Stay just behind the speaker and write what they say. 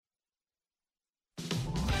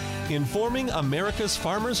informing America's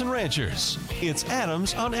farmers and ranchers. It's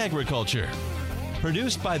Adams on Agriculture,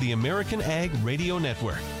 produced by the American Ag Radio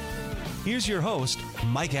Network. Here's your host,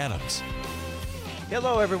 Mike Adams.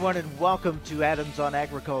 Hello, everyone, and welcome to Adams on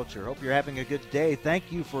Agriculture. Hope you're having a good day. Thank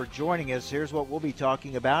you for joining us. Here's what we'll be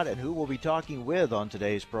talking about and who we'll be talking with on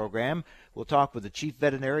today's program. We'll talk with the chief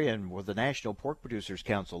veterinarian with the National Pork Producers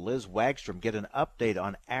Council, Liz Wagstrom, get an update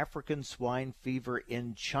on African swine fever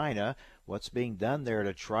in China, what's being done there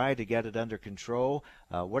to try to get it under control.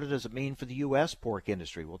 What does it mean for the U.S. pork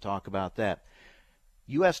industry? We'll talk about that.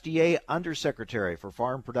 USDA Undersecretary for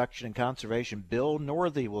Farm Production and Conservation, Bill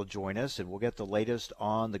Northey, will join us, and we'll get the latest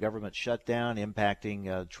on the government shutdown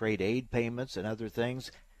impacting trade aid payments and other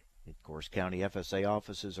things. Of course, county FSA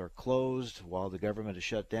offices are closed while the government is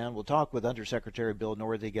shut down. We'll talk with Undersecretary Bill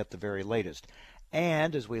Northey, get the very latest.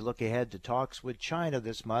 And as we look ahead to talks with China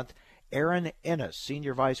this month, Erin Ennis,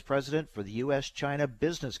 Senior Vice President for the U.S.-China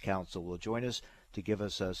Business Council, will join us to give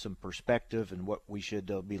us some perspective and what we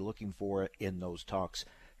should be looking for in those talks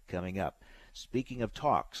coming up. Speaking of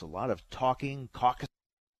talks, a lot of talking, caucus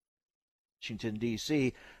in Washington,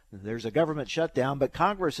 D.C. There's a government shutdown, but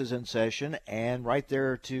Congress is in session, and right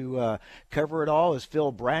there to cover it all is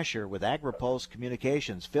Phil Brasher with AgriPulse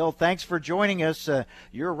Communications. Phil, thanks for joining us.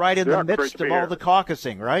 You're right in the midst of all the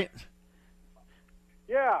caucusing, right?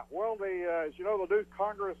 Yeah, well, as you know, the new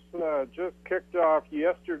Congress just kicked off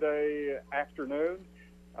yesterday afternoon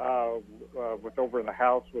with over in the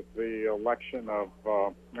House with the election of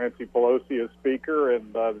Nancy Pelosi as Speaker,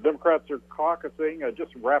 and the Democrats are caucusing,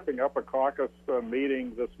 just wrapping up a caucus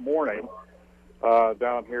meeting this morning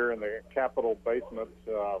down here in the Capitol basement.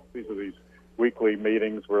 These are these weekly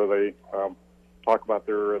meetings where they talk about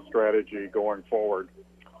their strategy going forward.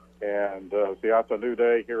 And so it's a new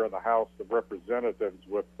day here in the House of Representatives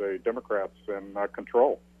with the Democrats in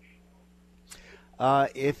control.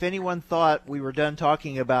 If anyone thought we were done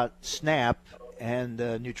talking about SNAP and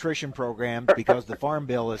nutrition programs because the Farm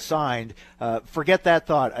Bill is signed, forget that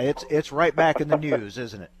thought. It's right back in the news,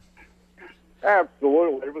 isn't it?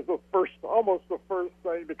 Absolutely. It was almost the first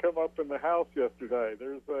thing to come up in the House yesterday.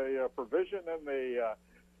 There's a provision in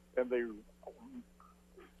the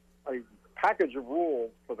package of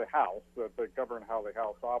rules for the House that govern how the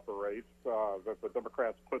House operates that the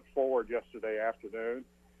Democrats put forward yesterday afternoon.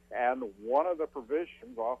 And one of the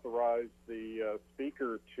provisions authorized the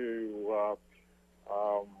Speaker to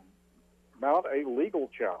mount a legal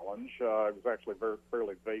challenge. It was actually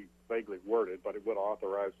fairly vaguely worded, but it would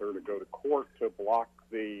authorize her to go to court to block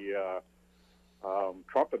the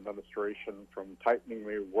Trump administration from tightening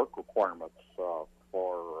the work requirements for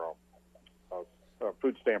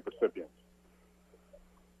food stamp recipients.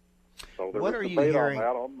 So there was debate on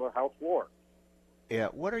that on the House floor. Yeah,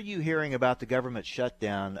 what are you hearing about the government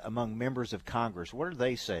shutdown among members of Congress? What are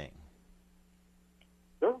they saying?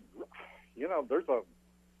 Not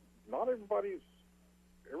everybody's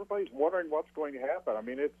wondering what's going to happen. I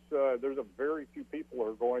mean, there's a very few people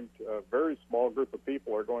a very small group of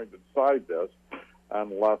people are going to decide this,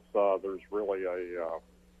 unless there's really a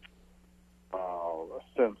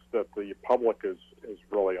sense that the public is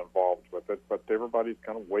really involved with it. But everybody's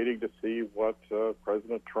kind of waiting to see what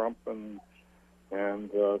President Trump and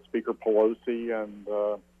Speaker Pelosi and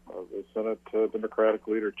the Senate Democratic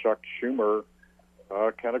leader Chuck Schumer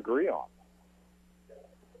can agree on.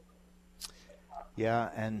 Yeah,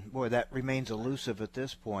 and boy, that remains elusive at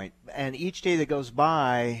this point. And each day that goes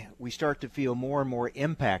by, we start to feel more and more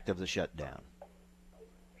impact of the shutdown.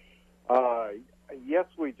 Yes,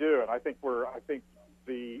 we do, and I think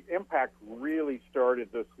the impact really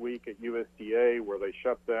started this week at USDA, where they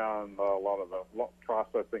shut down a lot of the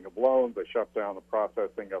processing of loans. They shut down the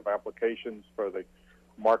processing of applications for the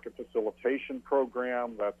market facilitation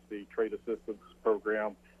program. That's the trade assistance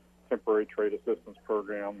program, temporary trade assistance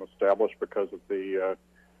program established because of the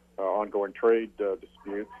ongoing trade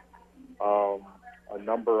disputes. A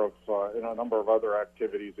number of other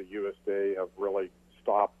activities at USDA have really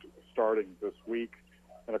stopped starting this week,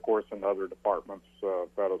 and of course in other departments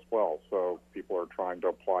that as well. So people are trying to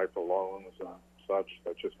apply for loans and such.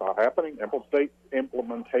 That's just not happening. State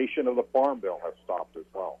implementation of the Farm Bill has stopped as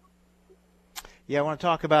well. Yeah, I want to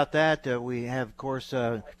talk about that. We have, of course,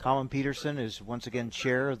 Colin Peterson is once again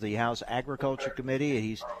chair of the House Agriculture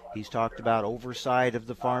Committee. He's talked about oversight of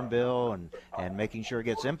the Farm Bill and making sure it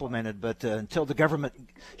gets implemented. But until the government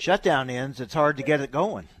shutdown ends, it's hard to get it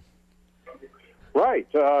going. Right.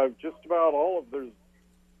 Just about all of there's,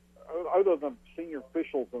 other than senior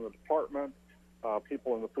officials in the department,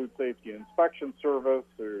 people in the Food Safety and Inspection Service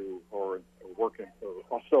who are working,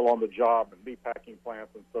 are still on the job in meatpacking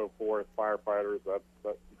plants and so forth, firefighters,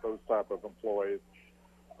 those type of employees.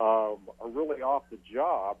 are really off the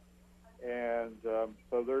job. And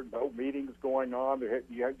so there are no meetings going on.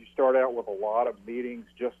 You start out with a lot of meetings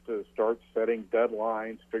just to start setting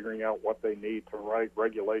deadlines, figuring out what they need to write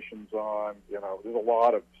regulations on. There's a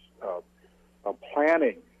lot of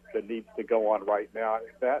planning that needs to go on right now.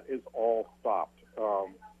 That is all stopped.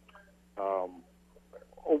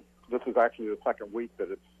 This is actually the second week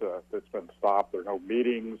that it's been stopped. There are no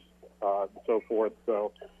meetings and so forth.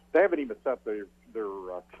 So they haven't even set their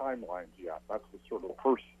timelines yet. That's the sort of the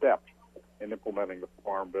first step in implementing the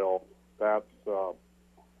Farm Bill. That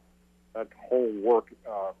whole work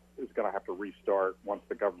is going to have to restart once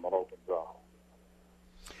the government opens up.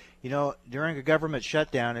 During a government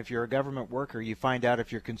shutdown, if you're a government worker, you find out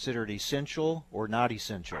if you're considered essential or not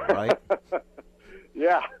essential, right?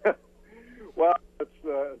 Yeah. Well, it's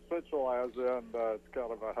essential as in it's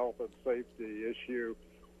kind of a health and safety issue.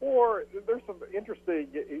 Or there's some interesting,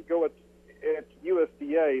 you go at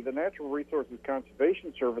USDA, the Natural Resources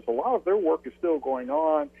Conservation Service, a lot of their work is still going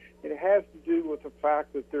on. It has to do with the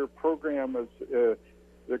fact that their program is,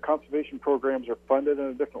 their conservation programs are funded in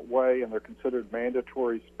a different way, and they're considered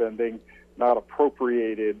mandatory spending, not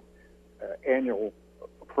appropriated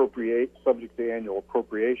subject to annual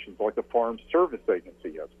appropriations like the Farm Service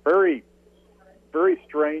Agency is. Very, very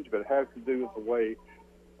strange, but it has to do with the way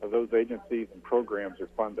those agencies and programs are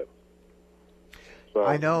funded. So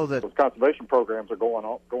I know that those conservation programs are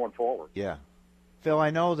going forward. Yeah, Phil, I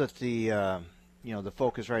know that the the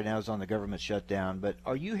focus right now is on the government shutdown, but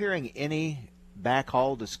are you hearing any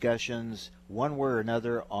backhaul discussions, one way or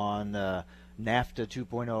another, on NAFTA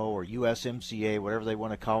 2.0 or USMCA, whatever they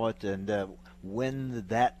want to call it, and when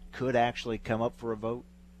that could actually come up for a vote?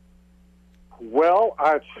 Well,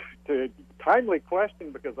 it's a timely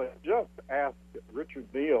question because I just asked Richard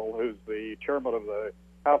Neal, who's the chairman of the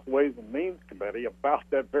House Ways and Means Committee, about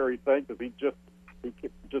that very thing, because he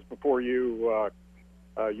just before you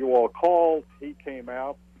all called, he came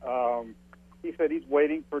out. He said he's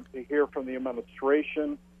waiting to hear from the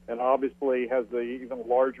administration, and obviously has the even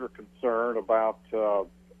larger concern about the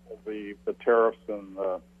tariffs and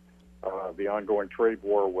the ongoing trade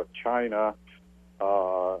war with China.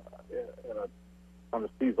 Kind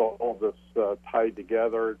of sees all this tied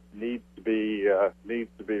together, needs to be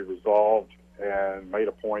resolved, and made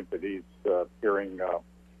a point that he's hearing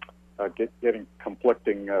getting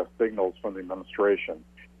conflicting signals from the administration.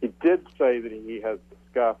 He did say that he has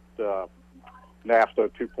discussed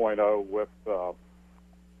NAFTA 2.0 with the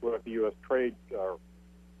U.S. Trade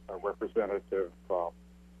representative. So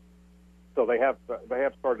they have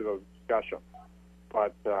started those discussions,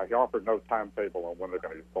 but he offered no timetable on when they're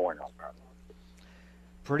going to get going on that.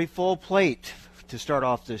 Pretty full plate to start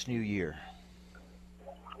off this new year.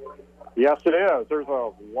 Yes, it is. There's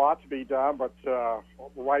a lot to be done, but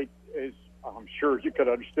right is, I'm sure you could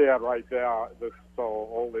understand right now, this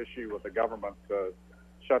whole issue with the government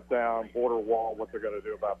shutdown, border wall, what they're going to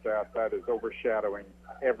do about that is overshadowing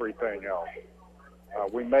everything else.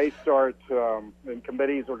 We may start, in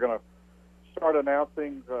committees, we're going to start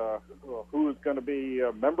announcing who's going to be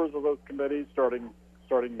members of those committees starting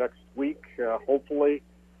next week, hopefully.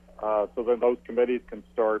 So then those committees can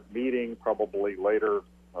start meeting probably later,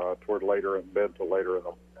 toward later in mid to later in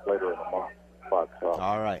the month. But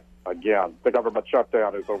all right. Again, the government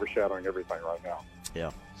shutdown is overshadowing everything right now.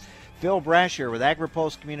 Yeah. Phil Brasher with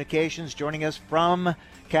AgriPulse Communications joining us from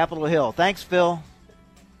Capitol Hill. Thanks, Phil.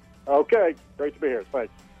 Okay, great to be here.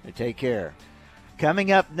 Thanks. Take care.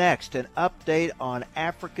 Coming up next, an update on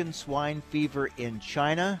African swine fever in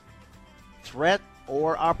China, threat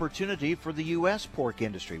or opportunity for the U.S. pork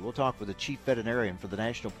industry. We'll talk with the chief veterinarian for the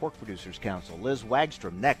National Pork Producers Council, Liz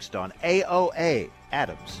Wagstrom, next on AOA,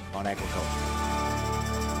 Adams on Agriculture.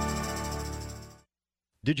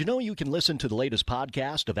 Did you know you can listen to the latest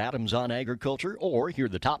podcast of Adams on Agriculture or hear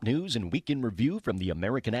the top news and week in review from the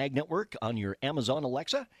American Ag Network on your Amazon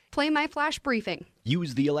Alexa? Play my flash briefing.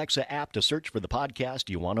 Use the Alexa app to search for the podcast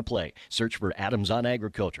you want to play. Search for Adams on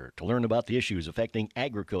Agriculture to learn about the issues affecting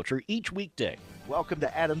agriculture each weekday. Welcome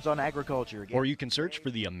to Adams on Agriculture again. Or you can search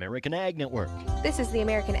for the American Ag Network. This is the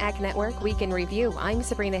American Ag Network Week in Review. I'm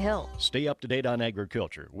Sabrina Hill. Stay up to date on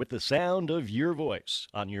agriculture with the sound of your voice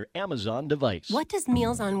on your Amazon device. What does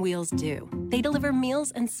Meals on Wheels do? They deliver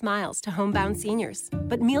meals and smiles to homebound seniors.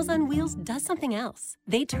 But Meals on Wheels does something else.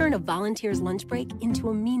 They turn a volunteer's lunch break into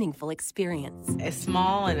a meaningful experience. As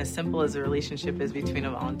small and as simple as the relationship is between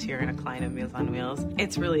a volunteer and a client of Meals on Wheels,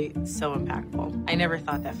 it's really so impactful. I never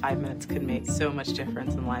thought that 5 minutes could make so much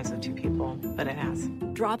difference in the lives of two people, but it has.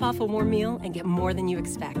 Drop off a warm meal and get more than you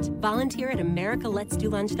expect. Volunteer at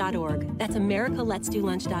americaletsdolunch.org. That's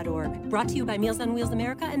americaletsdolunch.org. Brought to you by Meals on Wheels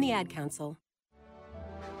America and the Ad Council.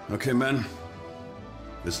 Okay, men,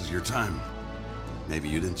 this is your time. Maybe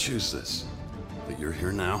you didn't choose this, but you're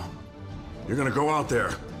here now. You're gonna go out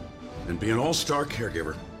there and be an all-star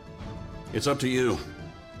caregiver. It's up to you.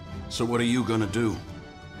 So what are you gonna do?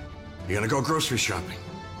 You're gonna go grocery shopping,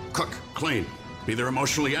 cook, clean, be there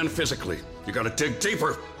emotionally and physically. You gotta dig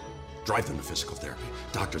deeper. Drive them to physical therapy,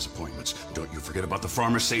 doctor's appointments. Don't you forget about the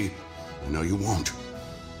pharmacy. I know you won't,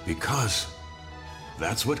 because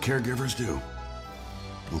that's what caregivers do.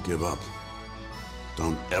 Don't give up.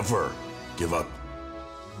 Don't ever give up.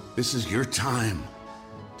 This is your time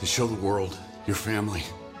to show the world, your family,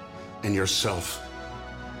 and yourself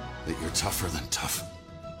that you're tougher than tough.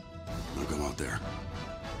 Now go out there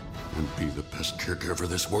and be the best caregiver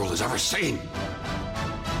this world has ever seen.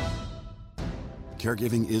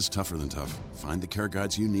 Caregiving is tougher than tough. Find the care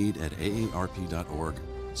guides you need at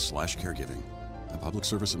aarp.org/caregiving. A public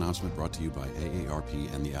service announcement brought to you by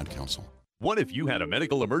AARP and the Ad Council. What if you had a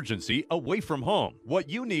medical emergency away from home? What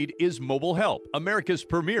you need is Mobile Help, America's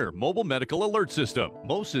premier mobile medical alert system.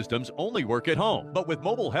 Most systems only work at home, but with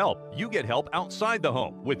Mobile Help, you get help outside the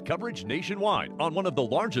home with coverage nationwide on one of the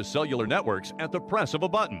largest cellular networks at the press of a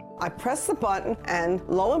button. I pressed the button and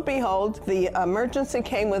lo and behold, the emergency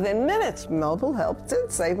came within minutes. Mobile Help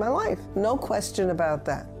did save my life. No question about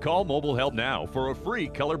that. Call Mobile Help now for a free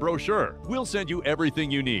color brochure. We'll send you everything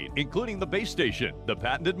you need, including the base station, the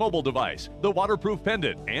patented mobile device, the waterproof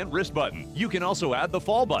pendant, and wrist button. You can also add the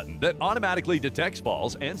fall button that automatically detects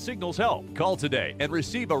falls and signals help. Call today and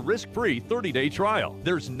receive a risk-free 30-day trial.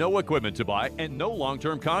 There's no equipment to buy and no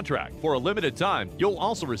long-term contract. For a limited time, you'll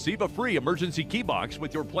also receive a free emergency key box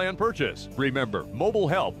with your plan purchase. Remember, Mobile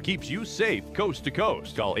Help keeps you safe coast to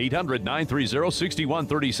coast. Call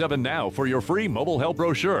 800-930-6137 now for your free Mobile Help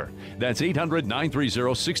brochure. That's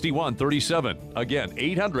 800-930-6137. Again,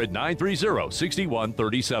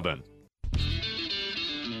 800-930-6137.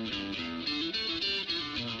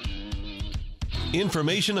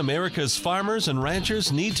 Information America's farmers and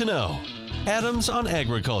ranchers need to know. Adams on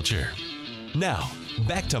Agriculture. Now,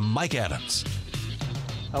 back to Mike Adams.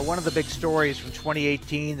 One of the big stories from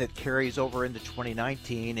 2018 that carries over into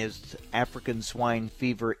 2019 is African swine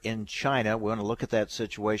fever in China. We want to look at that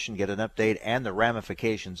situation, get an update, and the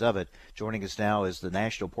ramifications of it. Joining us now is the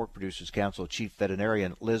National Pork Producers Council Chief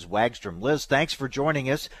Veterinarian Liz Wagstrom. Liz, thanks for joining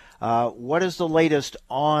us. What is the latest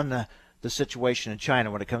on the situation in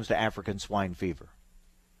China when it comes to African swine fever?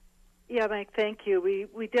 Yeah, Mike, thank you.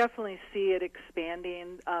 We definitely see it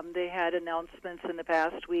expanding. They had announcements in the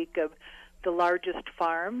past week of the largest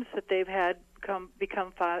farms that they've had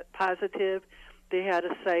become positive. They had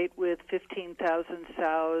a site with 15,000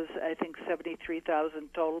 sows, I think 73,000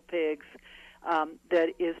 total pigs, that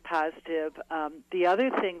is positive. The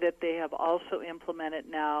other thing that they have also implemented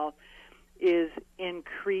now is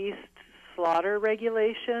increased slaughter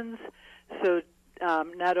regulations. So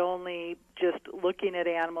not only just looking at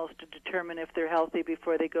animals to determine if they're healthy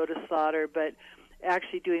before they go to slaughter, but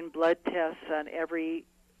actually doing blood tests on every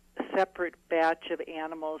separate batch of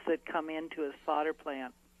animals that come into a slaughter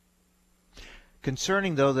plant.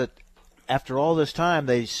 Concerning, though, that after all this time,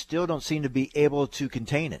 they still don't seem to be able to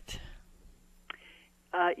contain it.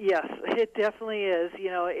 Yes, it definitely is.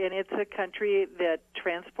 And it's a country that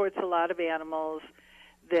transports a lot of animals,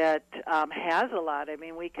 that has a lot. I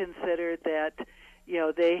mean, we consider that,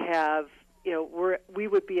 they have, we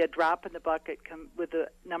would be a drop in the bucket with the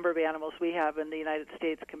number of animals we have in the United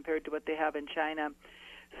States compared to what they have in China.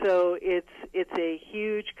 So it's a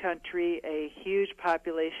huge country, a huge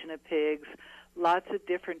population of pigs, lots of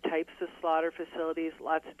different types of slaughter facilities,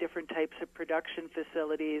 lots of different types of production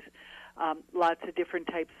facilities, lots of different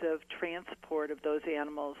types of transport of those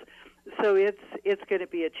animals. So it's going to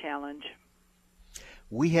be a challenge.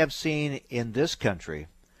 We have seen in this country,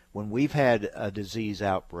 when we've had a disease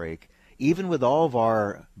outbreak, even with all of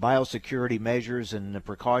our biosecurity measures and the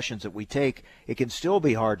precautions that we take, it can still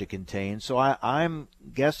be hard to contain. So I'm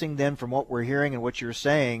guessing then from what we're hearing and what you're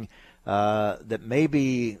saying, that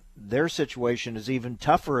maybe their situation is even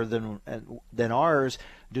tougher than ours.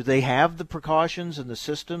 Do they have the precautions and the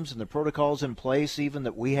systems and the protocols in place even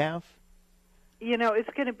that we have? It's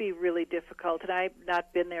going to be really difficult, and I've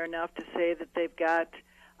not been there enough to say that they've got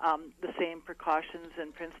the same precautions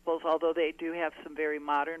and principles, although they do have some very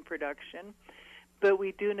modern production. But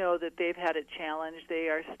we do know that they've had a challenge. They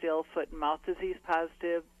are still foot and mouth disease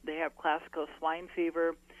positive. They have classical swine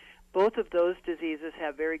fever. Both of those diseases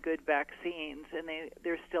have very good vaccines, and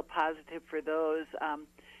they're still positive for those.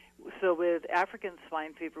 So with African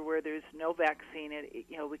swine fever, where there's no vaccine,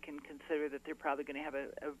 we can consider that they're probably going to have a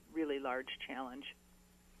really large challenge.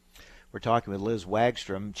 We're talking with Liz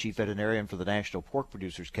Wagstrom, Chief Veterinarian for the National Pork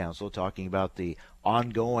Producers Council, talking about the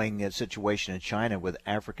ongoing situation in China with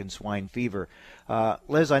African Swine Fever.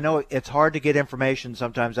 Liz, I know it's hard to get information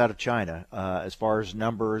sometimes out of China as far as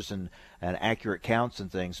numbers and accurate counts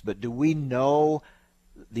and things, but do we know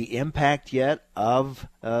the impact yet of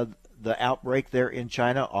the outbreak there in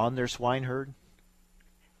China on their swine herd?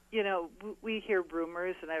 You know, we hear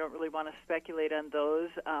rumors, and I don't really want to speculate on those.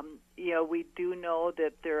 You know, we do know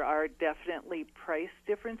that there are definitely price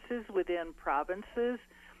differences within provinces,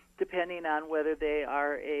 depending on whether they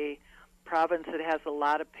are a province that has a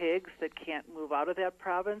lot of pigs that can't move out of that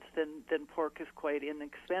province, then pork is quite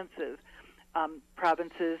inexpensive.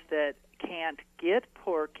 Provinces that can't get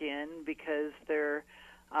pork in because they're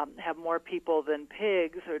have more people than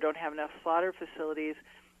pigs or don't have enough slaughter facilities,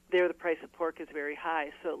 there the price of pork is very high.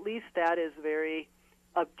 So at least that is very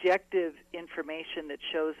objective information that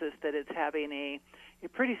shows us that it's having a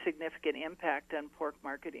pretty significant impact on pork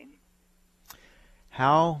marketing.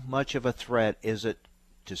 How much of a threat is it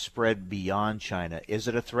to spread beyond China? Is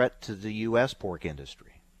it a threat to the U.S. pork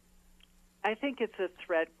industry? I think it's a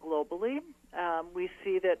threat globally. We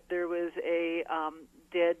see that there was a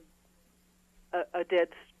dead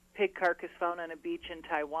pig carcass found on a beach in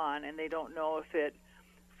Taiwan, and they don't know if it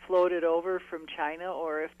floated over from China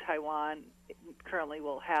or if Taiwan currently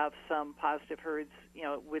will have some positive herds, you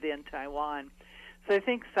know, within Taiwan. So I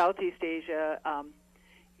think Southeast Asia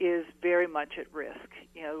is very much at risk.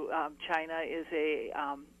 You know, China is a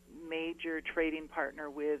major trading partner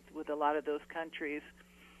with a lot of those countries.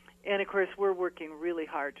 And, of course, we're working really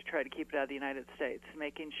hard to try to keep it out of the United States,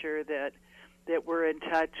 making sure that we're in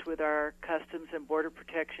touch with our Customs and Border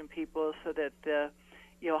Protection people so that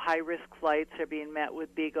you know, high-risk flights are being met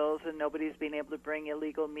with beagles and nobody's being able to bring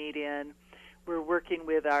illegal meat in. We're working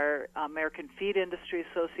with our American Feed Industry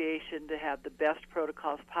Association to have the best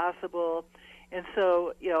protocols possible. And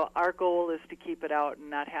so, you know, our goal is to keep it out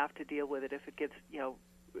and not have to deal with it if it gets, you know,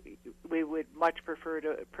 we would much prefer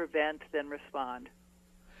to prevent than respond.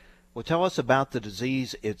 Well, tell us about the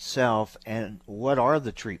disease itself and what are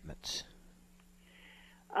the treatments?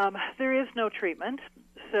 There is no treatment.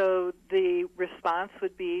 So the response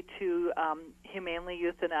would be to humanely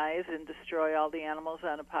euthanize and destroy all the animals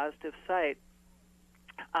on a positive site.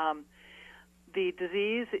 The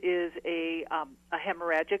disease is a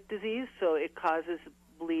hemorrhagic disease, so it causes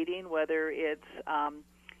bleeding, whether it's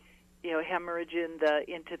you know, hemorrhage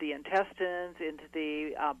into the intestines, into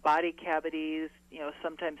the body cavities. You know,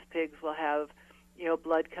 sometimes pigs will have, you know,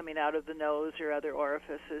 blood coming out of the nose or other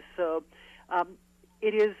orifices. So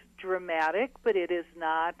it is dramatic, but it is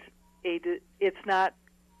not it's not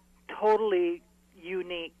totally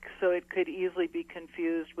unique. So it could easily be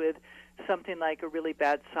confused with something like a really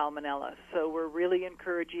bad salmonella. So we're really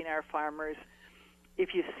encouraging our farmers,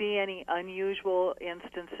 if you see any unusual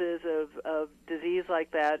instances of disease like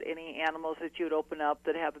that, any animals that you would open up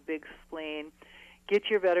that have a big spleen, get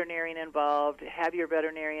your veterinarian involved, have your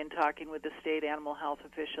veterinarian talking with the state animal health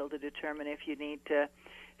official to determine if you need to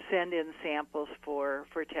send in samples for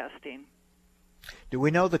testing. Do we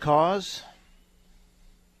know the cause?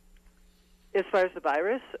 As far as the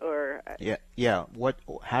virus, or yeah.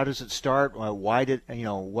 How does it start? Why did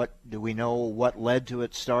what do we know? What led to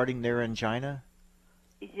it starting there in China?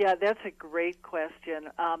 Yeah, that's a great question.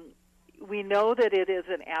 We know that it is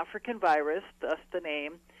an African virus, thus the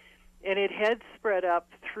name, and it had spread up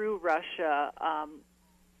through Russia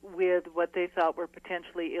with what they thought were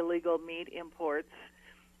potentially illegal meat imports.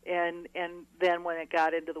 And then when it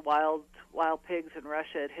got into the wild pigs in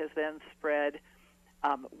Russia, it has then spread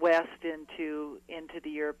west into the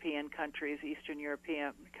European countries, Eastern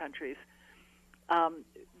European countries.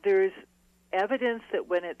 There's evidence that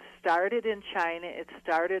when it started in China, it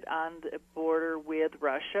started on the border with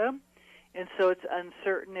Russia, and so it's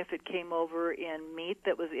uncertain if it came over in meat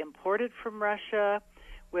that was imported from Russia,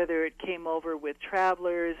 whether it came over with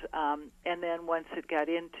travelers, and then once it got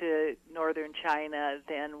into northern China,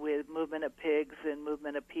 then with movement of pigs and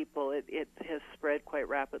movement of people, it has spread quite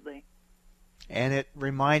rapidly. And it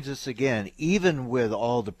reminds us again, even with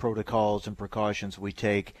all the protocols and precautions we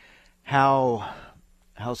take, how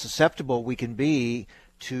susceptible we can be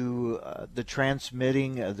to the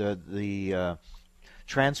transmitting, the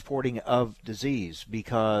transporting of disease,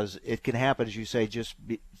 because it can happen, as you say, just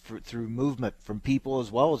through movement from people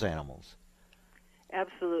as well as animals.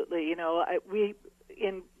 Absolutely. You know, we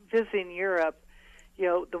in visiting Europe, you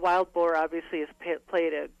know, the wild boar obviously has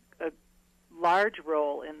played a large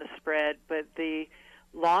role in the spread, but the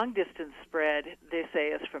long-distance spread, they say,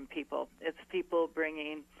 is from people. It's people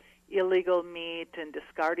bringing illegal meat and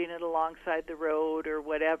discarding it alongside the road or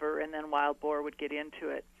whatever, and then wild boar would get into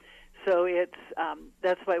it. So it's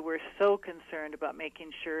that's why we're so concerned about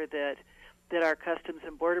making sure that our Customs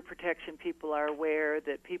and Border Protection people are aware,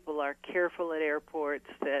 that people are careful at airports,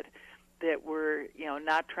 that we're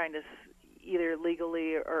not trying to either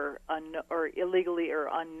legally or illegally or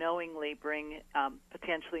unknowingly bring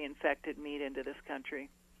potentially infected meat into this country.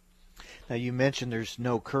 Now, you mentioned there's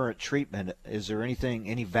no current treatment. Is there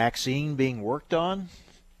any vaccine being worked on?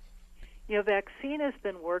 Vaccine has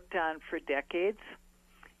been worked on for decades,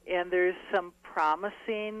 and there's some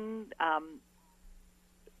promising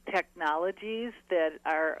technologies that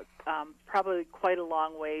are probably quite a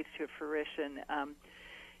long way to fruition.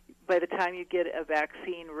 By the time you get a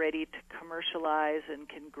vaccine ready to commercialize and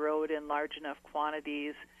can grow it in large enough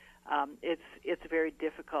quantities, it's very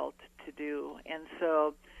difficult to do. And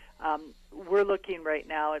so we're looking right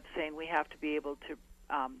now at saying we have to be able to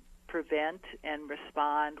prevent and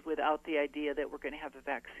respond without the idea that we're going to have a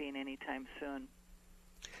vaccine anytime soon.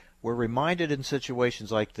 We're reminded in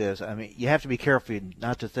situations like this, you have to be careful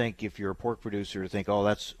not to think, if you're a pork producer, to think, oh,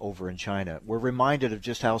 that's over in China. We're reminded of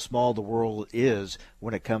just how small the world is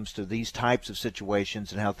when it comes to these types of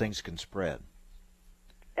situations and how things can spread.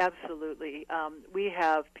 Absolutely. We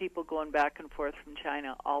have people going back and forth from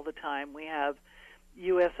China all the time. We have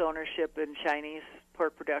U.S. ownership in Chinese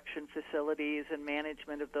pork production facilities and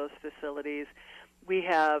management of those facilities. We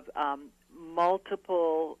have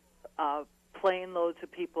multiple plane loads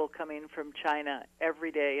of people coming from China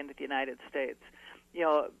every day into the United States.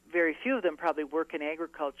 Very few of them probably work in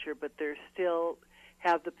agriculture, but they still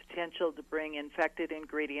have the potential to bring infected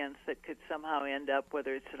ingredients that could somehow end up,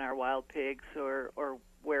 whether it's in our wild pigs or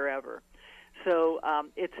wherever. So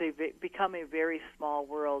it's become a very small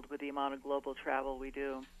world with the amount of global travel we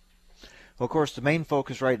do. Well, of course, the main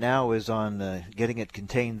focus right now is on getting it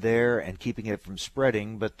contained there and keeping it from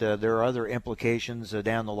spreading, but there are other implications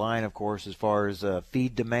down the line, of course, as far as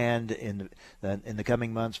feed demand in the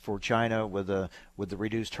coming months for China with the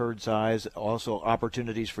reduced herd size. Also,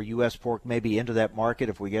 opportunities for U.S. pork maybe into that market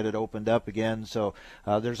if we get it opened up again. So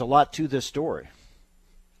there's a lot to this story.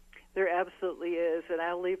 There absolutely is, and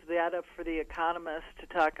I'll leave that up for the economists to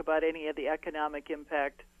talk about any of the economic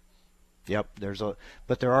impact. Yep,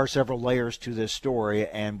 but there are several layers to this story,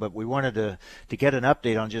 but we wanted to get an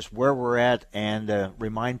update on just where we're at and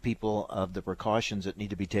remind people of the precautions that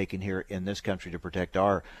need to be taken here in this country to protect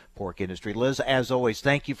our pork industry. Liz, as always,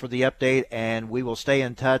 thank you for the update, and we will stay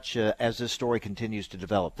in touch as this story continues to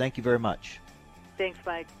develop. Thank you very much. Thanks,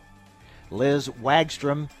 Mike. Liz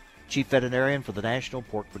Wagstrom, Chief Veterinarian for the National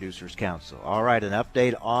Pork Producers Council. All right, an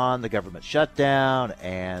update on the government shutdown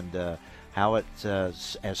and how it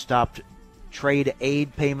has stopped trade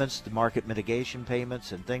aid payments, the market mitigation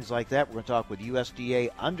payments, and things like that. We're going to talk with USDA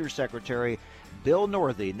Undersecretary Bill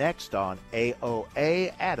Northey next on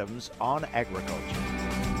AOA, Adams on Agriculture.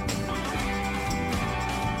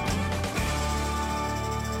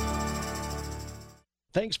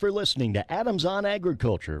 Thanks for listening to Adams on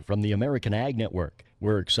Agriculture from the American Ag Network.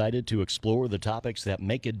 We're excited to explore the topics that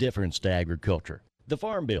make a difference to agriculture. The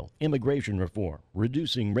Farm Bill, immigration reform,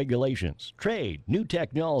 reducing regulations, trade, new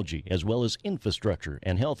technology, as well as infrastructure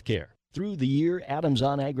and health care. Through the year, Adams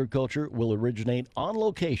on Agriculture will originate on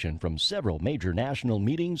location from several major national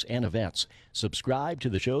meetings and events. Subscribe to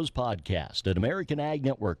the show's podcast at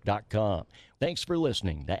AmericanAgNetwork.com. Thanks for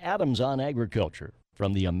listening to Adams on Agriculture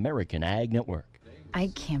from the American Ag Network.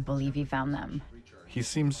 I can't believe he found them. He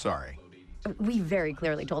seems sorry. We very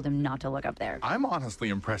clearly told him not to look up there. I'm honestly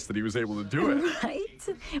impressed that he was able to do it. Right?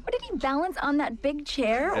 What, did he balance on that big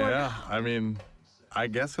chair? Yeah, I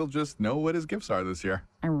guess he'll just know what his gifts are this year.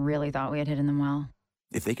 I really thought we had hidden them well.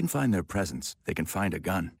 If they can find their presents, they can find a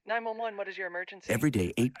gun. 911, what is your emergency? Every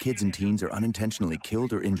day, 8 kids and teens are unintentionally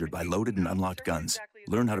killed or injured by loaded and unlocked guns.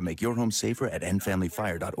 Learn how to make your home safer at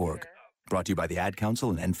endfamilyfire.org. Brought to you by the Ad Council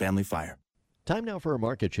and End Family Fire. Time now for a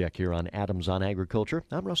market check here on Adams on Agriculture.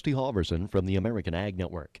 I'm Rusty Halverson from the American Ag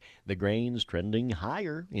Network. The grains trending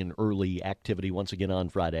higher in early activity once again on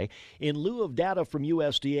Friday. In lieu of data from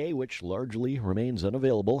USDA, which largely remains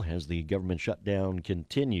unavailable as the government shutdown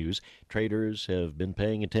continues, traders have been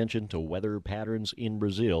paying attention to weather patterns in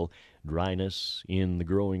Brazil. Dryness in the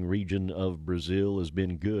growing region of Brazil has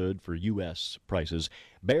been good for U.S. prices.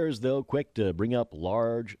 Bears, though, quick to bring up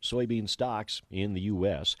large soybean stocks in the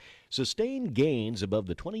U.S. Sustained gains above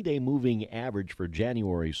the 20-day moving average for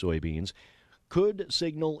January soybeans could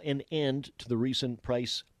signal an end to the recent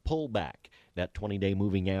price pullback. That 20-day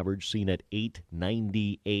moving average seen at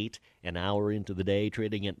 $8.98 an hour into the day,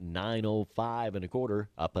 trading at $9.05 and a quarter,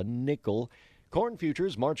 up a nickel. Corn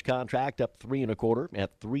futures March contract up 3 1/4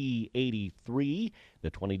 at 383. The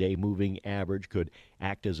 20-day moving average could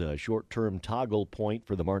act as a short-term toggle point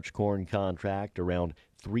for the March corn contract around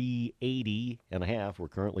 380.5. We're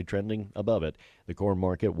currently trending above it. The corn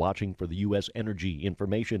market watching for the U.S. Energy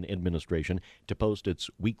Information Administration to post its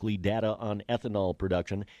weekly data on ethanol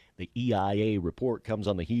production. The EIA report comes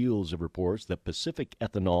on the heels of reports that Pacific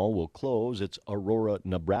Ethanol will close its Aurora,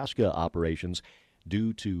 Nebraska operations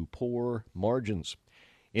due to poor margins.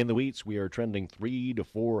 In the wheats, we are trending 3 to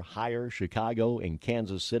 4 higher Chicago and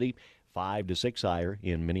Kansas City, 5 to 6 higher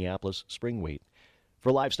in Minneapolis spring wheat.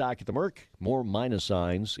 For livestock at the Merc, more minus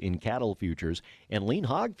signs in cattle futures and lean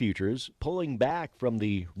hog futures pulling back from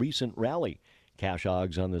the recent rally. Cash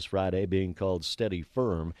hogs on this Friday being called steady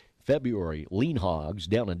firm. February lean hogs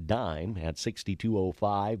down a dime at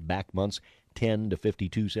 62.05. Back months 10 to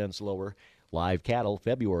 52 cents lower. Live cattle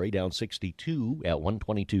February down 62 at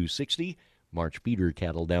 122.60. March feeder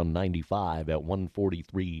cattle down 95 at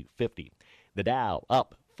 143.50. The Dow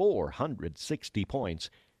up 460 points.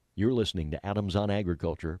 You're listening to Adams on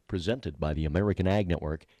Agriculture, presented by the American Ag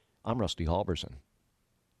Network. I'm Rusty Halverson.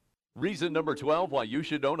 Reason number 12 why you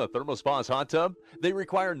should own a ThermoSpa's hot tub? They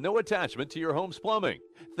require no attachment to your home's plumbing.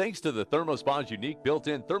 Thanks to the ThermoSpa's unique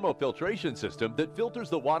built-in thermofiltration system that filters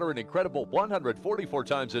the water an incredible 144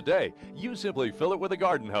 times a day, you simply fill it with a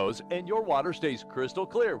garden hose and your water stays crystal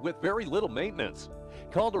clear with very little maintenance.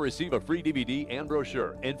 Call to receive a free DVD and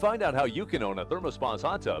brochure and find out how you can own a ThermoSpa's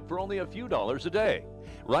hot tub for only a few dollars a day.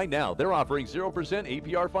 Right now, they're offering 0%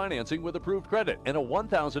 APR financing with approved credit and a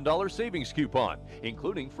 $1,000 savings coupon,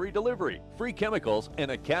 including free delivery, free chemicals,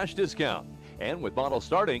 and a cash discount. And with models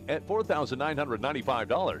starting at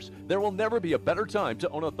 $4,995, there will never be a better time to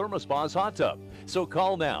own a ThermoSpa's hot tub. So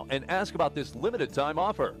call now and ask about this limited time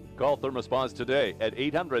offer. Call ThermoSpa's today at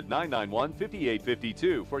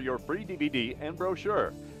 800-991-5852 for your free DVD and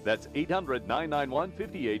brochure. That's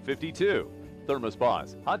 800-991-5852.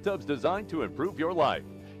 ThermoSpa's, hot tubs designed to improve your life.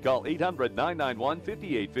 Call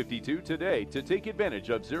 800-991-5852 today to take advantage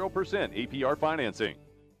of 0% APR financing.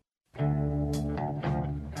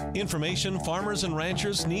 Information farmers and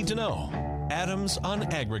ranchers need to know. Adams on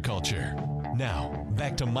Agriculture. Now,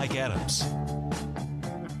 back to Mike Adams.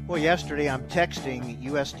 Well, yesterday I'm texting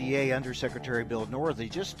USDA Undersecretary Bill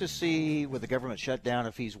Northey just to see with the government shutdown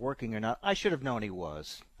if he's working or not. I should have known he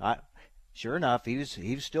was. Sure enough, he was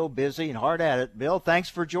still busy and hard at it. Bill, thanks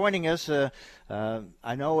for joining us.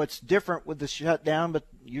 I know it's different with the shutdown, but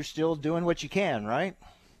you're still doing what you can, right?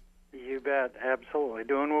 You bet. Absolutely.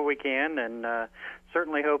 Doing what we can, and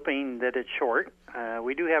certainly hoping that it's short.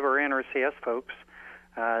 We do have our NRCS folks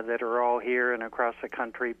that are all here and across the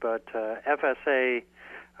country, but FSA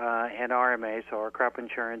and RMA, so our crop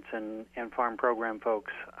insurance and farm program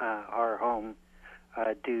folks, are home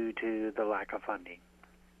due to the lack of funding.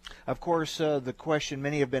 Of course, the question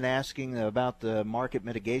many have been asking about the market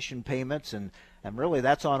mitigation payments, and really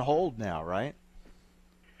that's on hold now, right?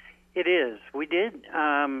 It is. We did.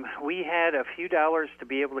 We had a few dollars to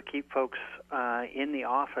be able to keep folks in the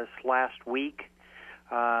office last week,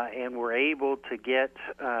 and were able to get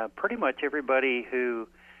pretty much everybody who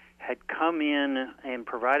had come in and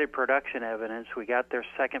provided production evidence. We got their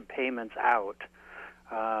second payments out.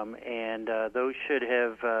 And those should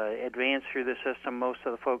have advanced through the system. Most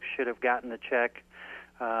of the folks should have gotten the check.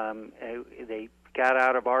 They got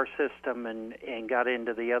out of our system and got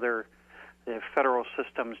into the federal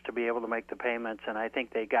systems to be able to make the payments, and I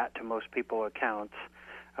think they got to most people's accounts.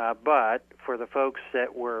 But for the folks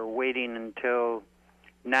that were waiting until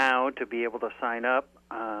now to be able to sign up,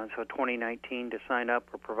 so 2019 to sign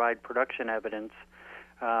up or provide production evidence,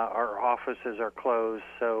 our offices are closed.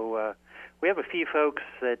 So we have a few folks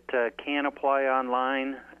that can apply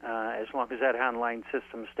online. As long as that online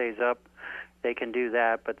system stays up, they can do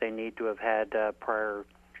that, but they need to have had prior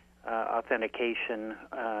authentication,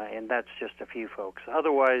 and that's just a few folks.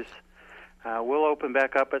 Otherwise, we'll open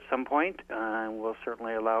back up at some point, and we'll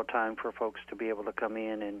certainly allow time for folks to be able to come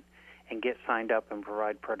in and get signed up and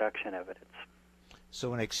provide production evidence.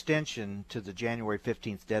 So an extension to the January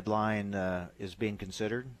 15th deadline is being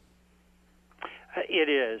considered? It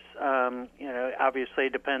is. Obviously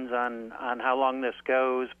it depends on how long this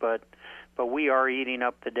goes, but we are eating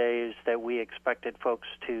up the days that we expected folks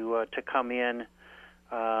to come in.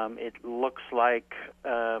 It looks like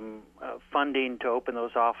funding to open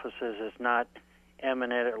those offices is not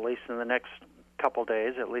imminent, at least in the next couple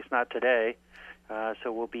days, at least not today.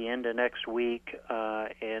 So we'll be into next week,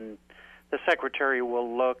 and the Secretary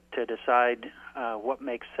will look to decide what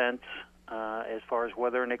makes sense as far as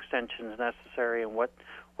whether an extension is necessary and what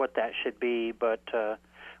that should be. But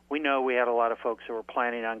we know we had a lot of folks who were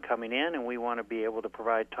planning on coming in, and we want to be able to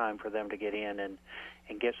provide time for them to get in and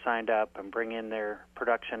get signed up and bring in their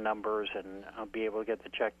production numbers and be able to get the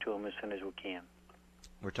check to them as soon as we can.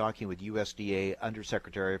 We're talking with USDA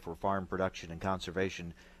Undersecretary for Farm Production and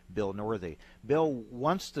Conservation, Bill Northey. Bill,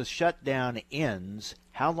 once the shutdown ends,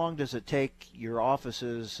 how long does it take your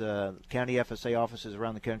offices, county FSA offices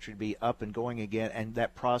around the country, to be up and going again, and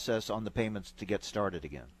that process on the payments to get started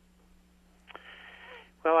again?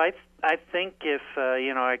 Well, I think if,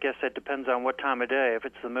 I guess it depends on what time of day, if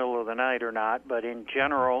it's the middle of the night or not. But in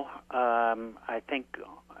general, I think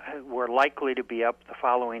we're likely to be up the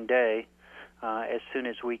following day as soon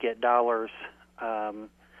as we get dollars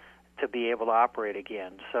to be able to operate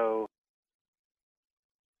again. So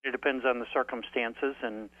it depends on the circumstances,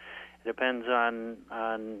 and it depends on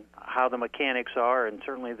how the mechanics are, and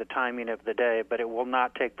certainly the timing of the day. But it will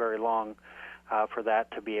not take very long for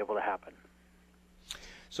that to be able to happen.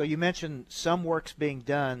 So you mentioned some work's being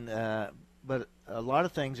done, but a lot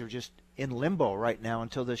of things are just in limbo right now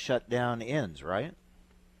until the shutdown ends, right?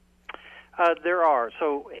 There are.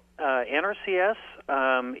 So NRCS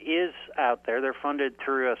is out there. They're funded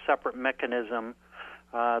through a separate mechanism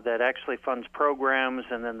that actually funds programs,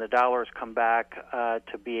 and then the dollars come back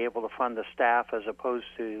to be able to fund the staff, as opposed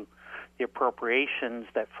to the appropriations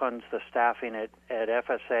that funds the staffing at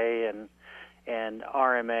FSA and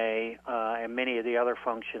RMA and many of the other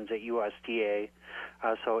functions at USDA.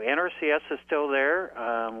 So NRCS is still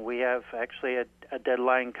there. We have actually a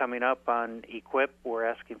deadline coming up on EQIP. We're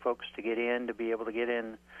asking folks to get in, to be able to get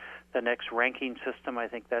in the next ranking system. I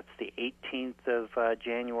think that's the 18th of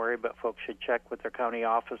January, but folks should check with their county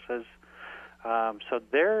offices. So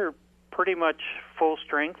they're pretty much full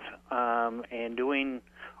strength and doing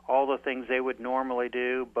all the things they would normally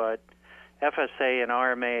do, but FSA and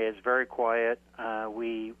RMA is very quiet.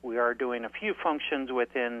 We are doing a few functions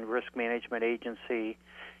within Risk Management Agency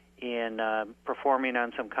in performing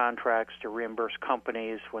on some contracts to reimburse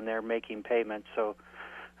companies when they're making payments. So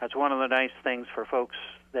that's one of the nice things for folks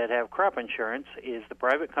that have crop insurance, is the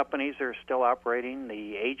private companies are still operating,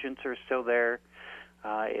 the agents are still there.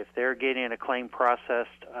 If they're getting a claim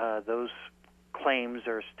processed, those claims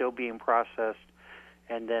are still being processed.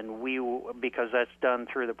 And then because that's done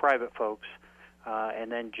through the private folks,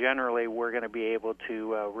 and then generally we're going to be able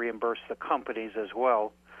to reimburse the companies as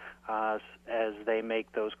well as they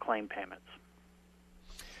make those claim payments.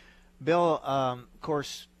 Bill, of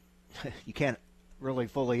course, you can't really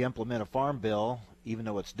fully implement a farm bill, even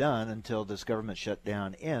though it's done, until this government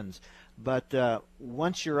shutdown ends. But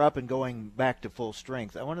once you're up and going back to full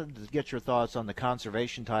strength, I wanted to get your thoughts on the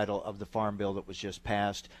conservation title of the farm bill that was just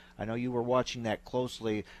passed. I know you were watching that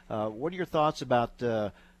closely. What are your thoughts about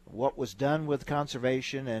what was done with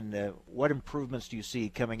conservation, and what improvements do you see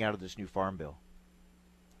coming out of this new farm bill?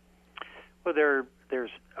 Well, there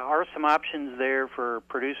are some options there for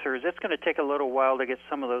producers. It's going to take a little while to get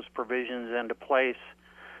some of those provisions into place,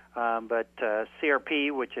 but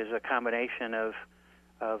CRP, which is a combination of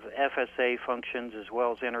FSA functions as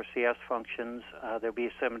well as NRCS functions, there'll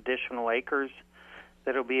be some additional acres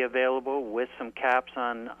that'll be available with some caps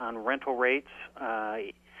on rental rates.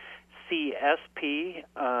 CSP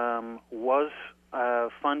was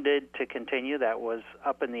funded to continue. That was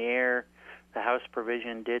up in the air. The House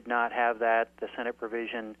provision did not have that. The Senate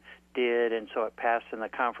provision did, and so it passed in the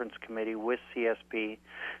conference committee with CSP.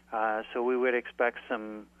 So we would expect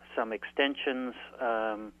some extensions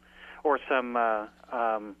or some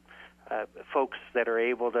folks that are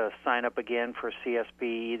able to sign up again for CSP,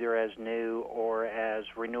 either as new or as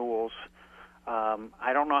renewals.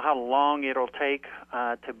 I don't know how long it'll take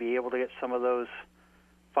to be able to get some of those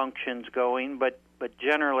functions going, but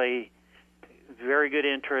generally very good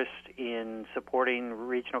interest in supporting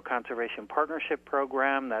Regional Conservation Partnership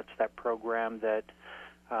Program. That's that program that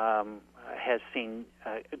has seen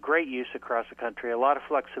great use across the country, a lot of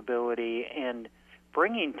flexibility, and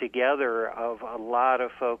bringing together of a lot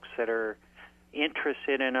of folks that are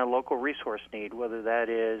interested in a local resource need, whether that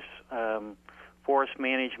is forest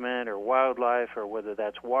management or wildlife, or whether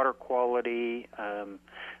that's water quality.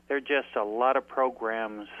 There are just a lot of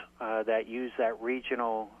programs that use that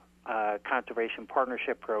Regional Conservation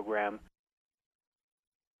Partnership Program.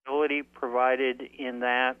 Ability provided in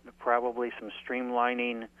that, probably some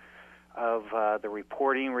streamlining of the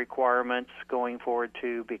reporting requirements going forward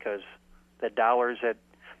too, because the dollars that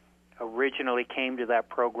originally came to that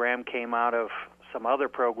program came out of some other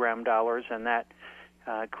program dollars, and that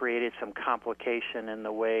created some complication in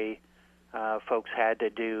the way folks had to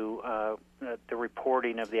do the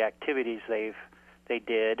reporting of the activities they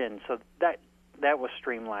did, and so that was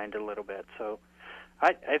streamlined a little bit. So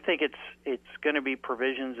I think it's going to be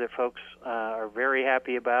provisions that folks are very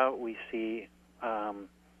happy about. We see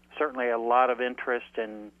certainly a lot of interest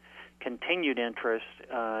and continued interest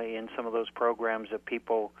in some of those programs that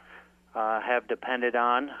people have depended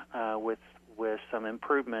on with some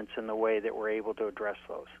improvements in the way that we're able to address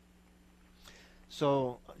those.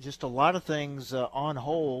 So just a lot of things on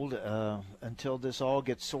hold until this all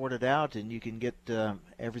gets sorted out and you can get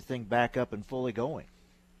everything back up and fully going.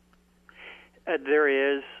 There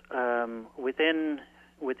is. Within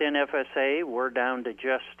FSA, we're down to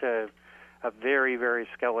just a very, very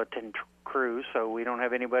skeleton crew, so we don't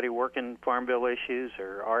have anybody working Farm Bill issues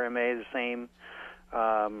or RMA the same,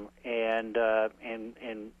 and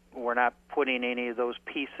we're not putting any of those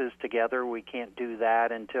pieces together. We can't do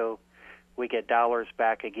that until we get dollars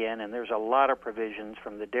back again, and there's a lot of provisions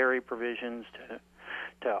from the dairy provisions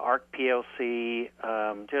to ARC PLC,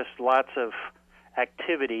 just lots of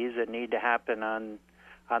activities that need to happen on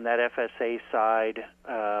that FSA side,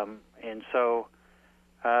 and so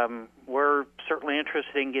we're certainly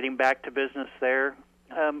interested in getting back to business there.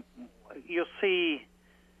 You'll see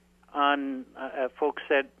on folks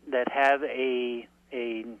that have a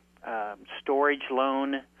storage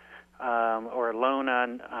loan or a loan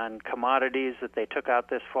on commodities that they took out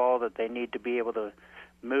this fall that they need to be able to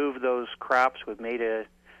move those crops. We've made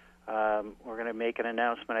we're going to make an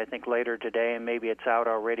announcement, I think, later today, and maybe it's out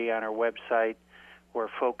already on our website, where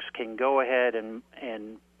folks can go ahead and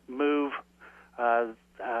move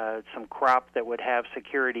some crop that would have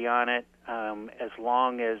security on it as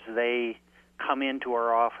long as they come into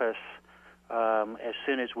our office as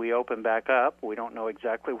soon as we open back up. We don't know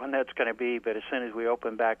exactly when that's going to be, but as soon as we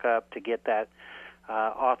open back up to get that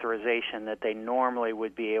authorization that they normally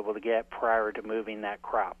would be able to get prior to moving that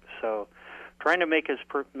crop. So trying to make as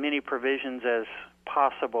many provisions as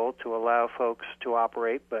possible to allow folks to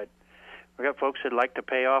operate, but we got folks that like to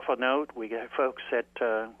pay off a note. We got folks that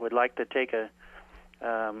would like to take a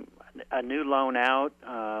new loan out.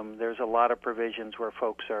 There's a lot of provisions where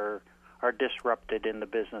folks are disrupted in the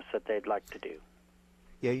business that they'd like to do.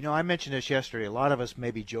 Yeah, I mentioned this yesterday. A lot of us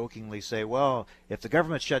maybe jokingly say, well, if the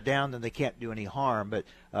government's shut down, then they can't do any harm. But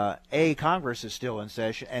A, Congress is still in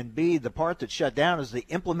session, and B, the part that's shut down is the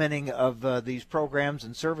implementing of these programs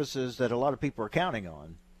and services that a lot of people are counting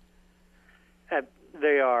on.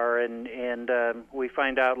 They are, and we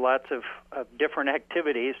find out lots of different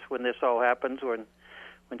activities when this all happens, when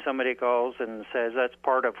somebody calls and says that's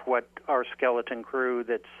part of what our skeleton crew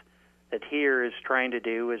that here is trying to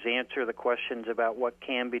do, is answer the questions about what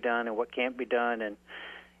can be done and what can't be done, and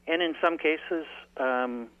in some cases,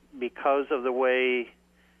 because of the way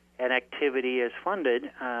an activity is funded,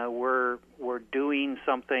 we're doing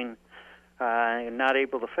something and not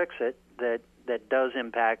able to fix it that does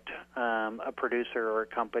impact a producer or a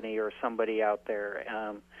company or somebody out there.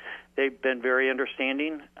 They've been very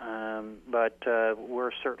understanding, but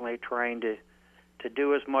we're certainly trying to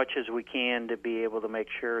do as much as we can to be able to make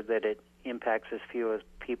sure that it impacts as few as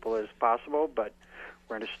people as possible, but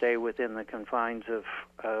we're going to stay within the confines of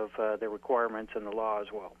the requirements and the law as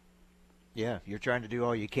well. Yeah, you're trying to do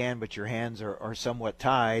all you can, but your hands are somewhat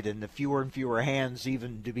tied, and the fewer and fewer hands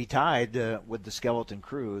even to be tied with the skeleton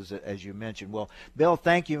crews, as you mentioned. Well, Bill,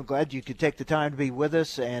 thank you. I'm glad you could take the time to be with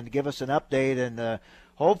us and give us an update, and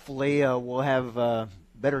hopefully we'll have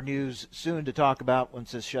better news soon to talk about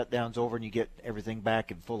once this shutdown's over and you get everything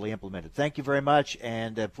back and fully implemented. Thank you very much,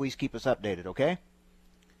 and please keep us updated, okay?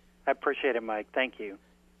 I appreciate it, Mike. Thank you.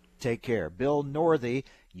 Take care. Bill Northey,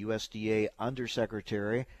 USDA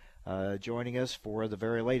Undersecretary, joining us for the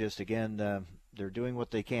very latest. Again, they're doing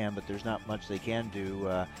what they can, but there's not much they can do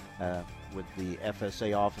with the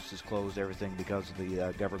FSA offices closed, everything because of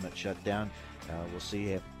the government shutdown. We'll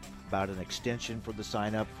see about an extension for the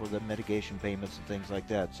sign-up for the mitigation payments and things like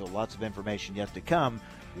that. So lots of information yet to come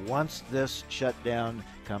once this shutdown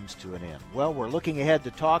comes to an end. Well, we're looking ahead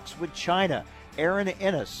to talks with China. Erin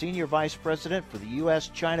Ennis, Senior Vice President for the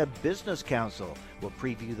U.S.-China Business Council, will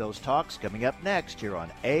preview those talks coming up next here on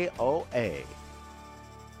AOA.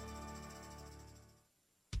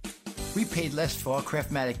 We paid less for our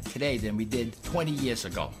Craftmatic today than we did 20 years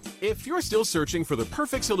ago. If you're still searching for the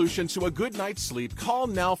perfect solution to a good night's sleep, call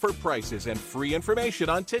now for prices and free information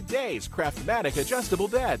on today's Craftmatic adjustable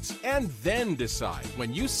beds. And then decide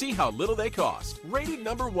when you see how little they cost. Rated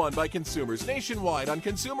 #1 by consumers nationwide on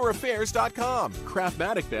ConsumerAffairs.com.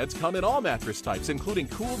 Craftmatic beds come in all mattress types, including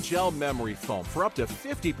cool gel memory foam for up to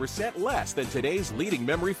 50% less than today's leading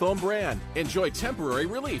memory foam brand. Enjoy temporary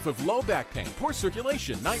relief of low back pain, poor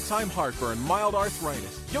circulation, nighttime heartburn, mild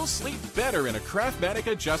arthritis. You'll sleep better in a Craftmatic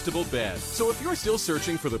adjustable adjustable bed. So if you're still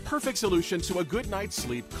searching for the perfect solution to a good night's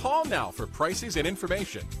sleep, call now for prices and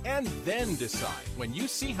information. And then decide when you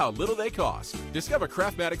see how little they cost. Discover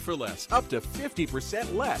Craftmatic for less, up to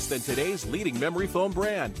 50% less than today's leading memory foam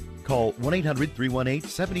brand. Call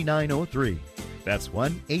 1-800-318-7903. That's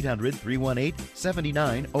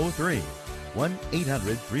 1-800-318-7903.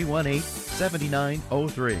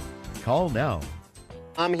 1-800-318-7903. Call now.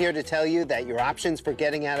 I'm here to tell you that your options for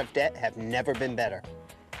getting out of debt have never been better.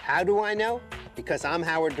 How do I know? Because I'm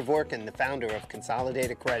Howard Dvorkin, the founder of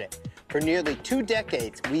Consolidated Credit. For nearly 2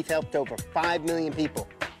 decades, we've helped over 5 million people,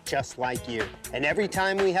 just like you. And every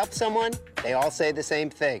time we help someone, they all say the same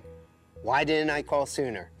thing. Why didn't I call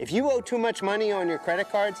sooner? If you owe too much money on your credit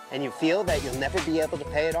cards and you feel that you'll never be able to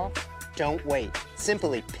pay it off, don't wait.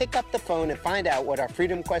 Simply pick up the phone and find out what our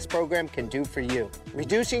Freedom Quest program can do for you.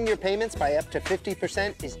 Reducing your payments by up to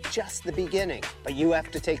 50% is just the beginning, but you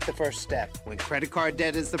have to take the first step. When credit card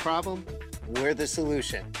debt is the problem, we're the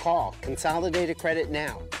solution. Call Consolidated Credit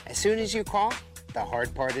now. As soon as you call, the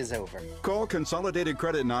hard part is over. Call Consolidated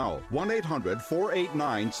Credit now.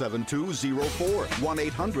 1-800-489-7204.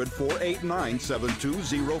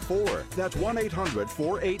 1-800-489-7204. That's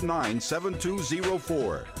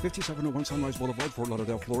 1-800-489-7204. 5701 Sunrise Boulevard, Fort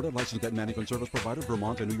Lauderdale, Florida. Licensed debt management service provider,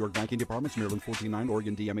 Vermont and New York banking departments, Maryland 149,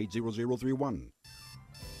 Oregon DM 80031.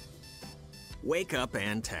 Wake up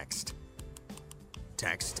and text.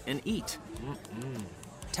 Text and eat.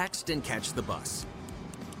 Text and catch the bus.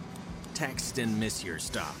 Text and miss your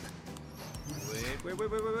stop.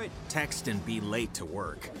 Wait. Text and be late to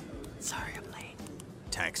work. Sorry, I'm late.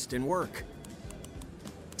 Text and work.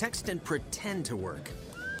 Text and pretend to work.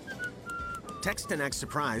 Text and act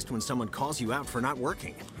surprised when someone calls you out for not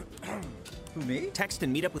working. Who, me? Text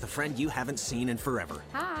and meet up with a friend you haven't seen in forever.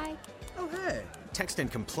 Hi. Oh, hey. Text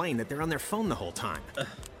and complain that they're on their phone the whole time.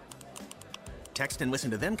 Text and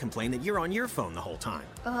listen to them complain that you're on your phone the whole time.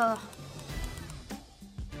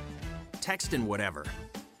 Text and whatever.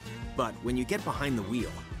 But when you get behind the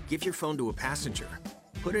wheel, give your phone to a passenger.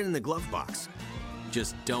 Put it in the glove box.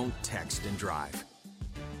 Just don't text and drive.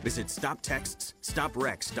 Visit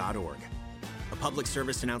StopTextsStopWrecks.org. A public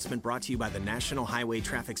service announcement brought to you by the National Highway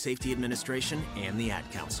Traffic Safety Administration and the Ad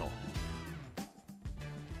Council.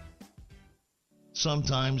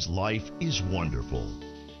 Sometimes life is wonderful,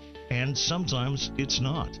 and sometimes it's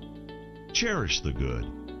not. Cherish the good,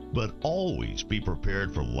 but always be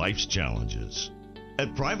prepared for life's challenges.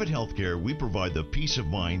 At Private Healthcare, we provide the peace of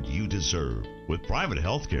mind you deserve. With Private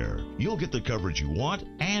Healthcare, you'll get the coverage you want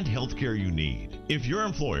and healthcare you need. If your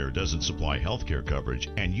employer doesn't supply healthcare coverage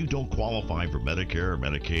and you don't qualify for Medicare or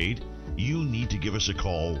Medicaid, you need to give us a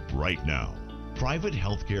call right now. Private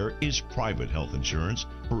Healthcare is private health insurance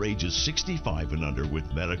for ages 65 and under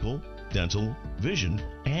with medical, dental, vision,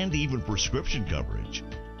 and even prescription coverage.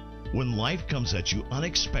 When life comes at you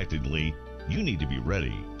unexpectedly, you need to be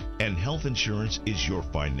ready, and health insurance is your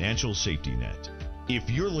financial safety net. If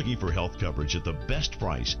you're looking for health coverage at the best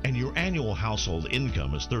price and your annual household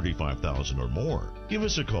income is $35,000 or more, give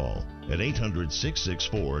us a call at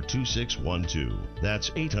 800-664-2612. That's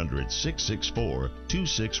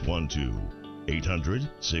 800-664-2612.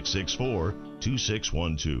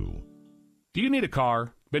 800-664-2612. Do you need a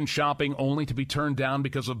car? Been shopping only to be turned down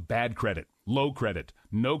because of bad credit, low credit,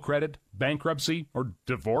 no credit, bankruptcy, or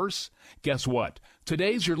divorce? Guess what?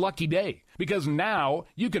 Today's your lucky day, because now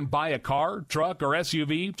you can buy a car, truck, or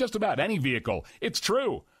SUV, just about any vehicle. It's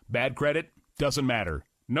true. Bad credit doesn't matter.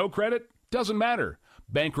 No credit doesn't matter.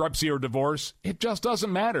 Bankruptcy or divorce, it just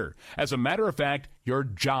doesn't matter. As a matter of fact, your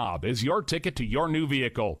job is your ticket to your new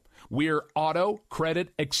vehicle. We're Auto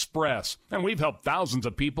Credit Express, and we've helped thousands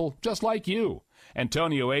of people just like you.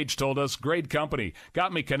 Antonio H. told us, great company,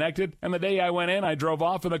 got me connected, and the day I went in, I drove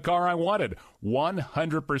off in the car I wanted.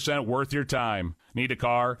 100% worth your time. Need a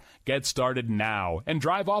car? Get started now and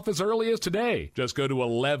drive off as early as today. Just go to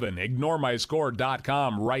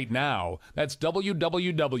 11ignoremyscore.com right now. That's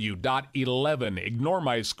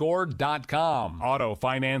www.11ignoremyscore.com. Auto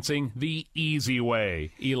financing the easy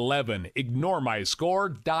way.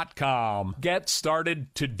 11ignoremyscore.com. Get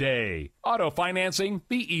started today. Auto financing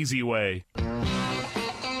the easy way.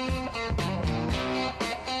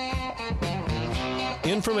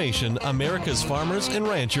 Information America's farmers and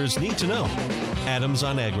ranchers need to know. Adams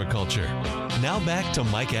on Agriculture. Now back to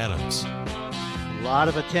Mike Adams. A lot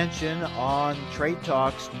of attention on trade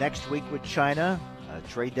talks next week with China. A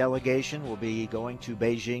trade delegation will be going to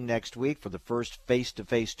Beijing next week for the first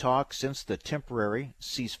face-to-face talk since the temporary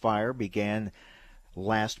ceasefire began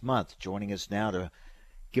last month. Joining us now to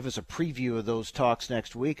give us a preview of those talks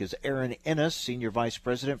next week is Erin Ennis, Senior Vice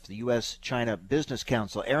President for the U.S.-China Business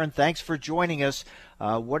Council. Erin, thanks for joining us.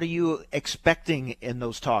 What are you expecting in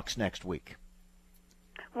those talks next week?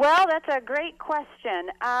 Well, that's a great question.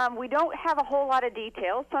 We don't have a whole lot of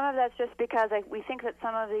details. Some of that's just because we think that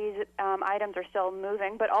some of these items are still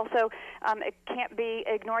moving, but also it can't be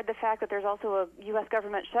ignored the fact that there's also a U.S.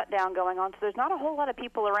 government shutdown going on, so there's not a whole lot of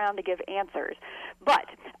people around to give answers. But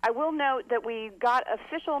I will note that we got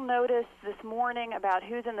official notice this morning about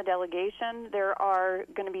who's in the delegation. There are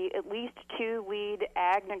going to be at least 2 lead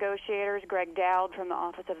ag negotiators, Greg Dowd from the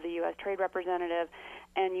Office of the U.S. Trade Representative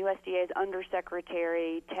and USDA's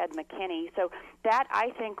Undersecretary Ted McKinney. So that, I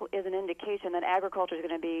think, is an indication that agriculture is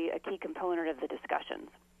going to be a key component of the discussions.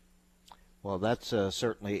 Well, that's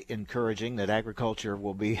certainly encouraging that agriculture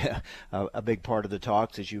will be a big part of the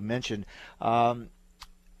talks, as you mentioned.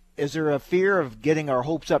 Is there a fear of getting our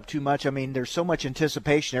hopes up too much? I mean, there's so much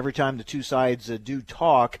anticipation every time the two sides do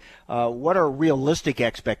talk. What are realistic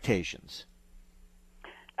expectations?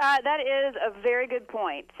 That is a very good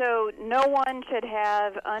point. So no one should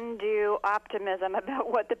have undue optimism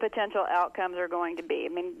about what the potential outcomes are going to be.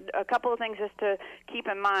 I mean, a couple of things just to keep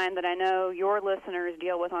in mind that I know your listeners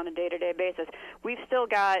deal with on a day-to-day basis. We've still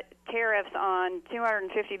got tariffs on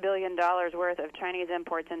 $250 billion worth of Chinese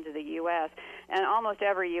imports into the U.S., and almost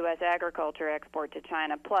every U.S. agriculture export to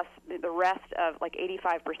China, plus the rest of like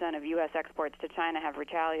 85% of U.S. exports to China have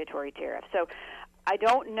retaliatory tariffs. So I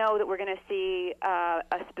don't know that we're going to see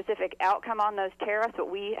a specific outcome on those tariffs, but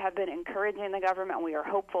we have been encouraging the government, and we are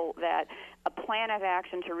hopeful that a plan of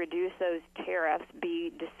action to reduce those tariffs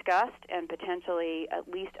be discussed and potentially at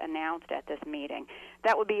least announced at this meeting.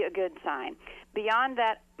 That would be a good sign. Beyond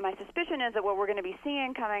that, my suspicion is that what we're going to be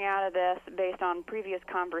seeing coming out of this, based on previous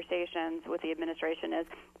conversations with the administration, is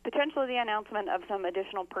potentially the announcement of some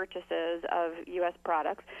additional purchases of U.S.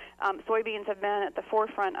 products. Soybeans have been at the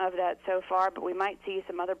forefront of that so far, but we might see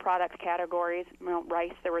some other product categories.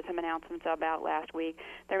 Rice, there were some announcements about last week.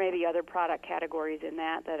 There may be other product categories in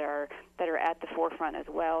that are at the forefront as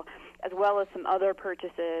well as some other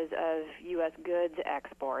purchases of U.S. goods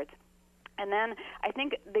exports. And then I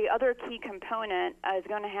think the other key component is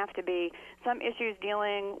going to have to be some issues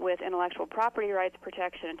dealing with intellectual property rights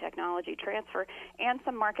protection and technology transfer, and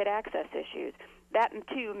some market access issues. That,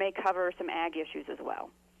 too, may cover some ag issues as well.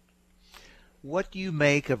 What do you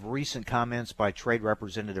make of recent comments by Trade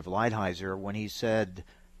Representative Lighthizer when he said,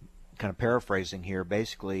 kind of paraphrasing here,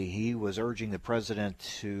 basically he was urging the president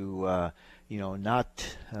to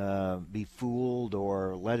not be fooled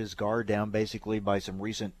or let his guard down basically by some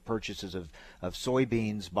recent purchases of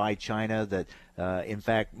soybeans by China, that in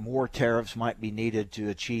fact more tariffs might be needed to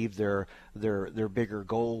achieve their bigger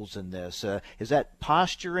goals in this. Is that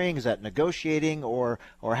posturing? Is that negotiating? Or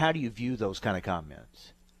how do you view those kind of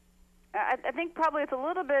comments? I think probably it's a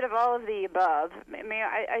little bit of all of the above. I mean,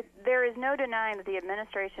 there is no denying that the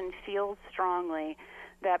administration feels strongly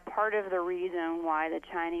that part of the reason why the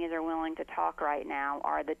Chinese are willing to talk right now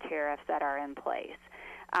are the tariffs that are in place.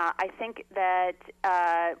 I think that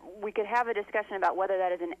we could have a discussion about whether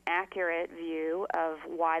that is an accurate view of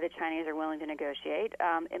why the Chinese are willing to negotiate.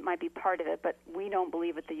 It might be part of it, but we don't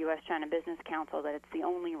believe at the U.S.-China Business Council that it's the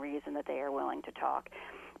only reason that they are willing to talk.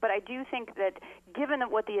 But I do think that given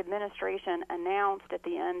what the administration announced at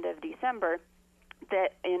the end of December,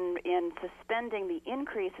 that in suspending the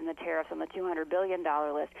increase in the tariffs on the $200 billion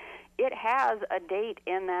list, it has a date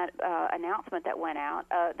in that announcement that went out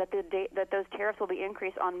that those tariffs will be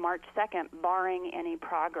increased on March 2nd, barring any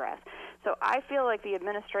progress. So I feel like the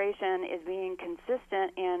administration is being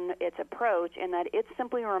consistent in its approach, in that it's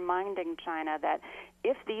simply reminding China that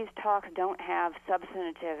if these talks don't have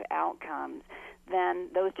substantive outcomes, then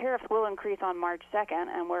those tariffs will increase on March 2nd,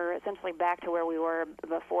 and we're essentially back to where we were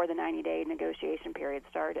before the 90-day negotiation period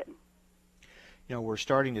started. You know, we're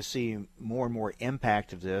starting to see more and more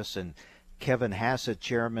impact of this, and Kevin Hassett,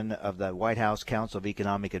 chairman of the White House Council of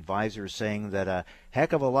Economic Advisors, saying that a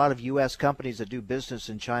heck of a lot of U.S. companies that do business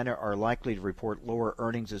in China are likely to report lower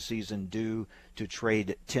earnings this season due to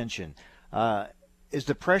trade tension. Is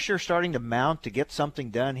the pressure starting to mount to get something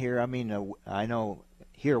done here? I mean, I know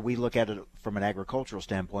here we look at it from an agricultural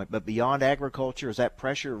standpoint, but beyond agriculture, is that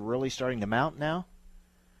pressure really starting to mount now?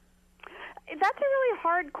 That's a really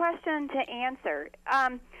hard question to answer.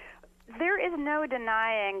 There is no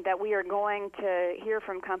denying that we are going to hear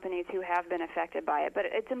from companies who have been affected by it, but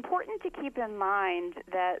it's important to keep in mind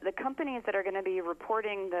that the companies that are going to be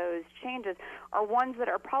reporting those changes are ones that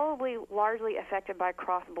are probably largely affected by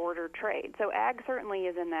cross-border trade. So ag certainly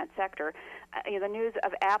is in that sector. The news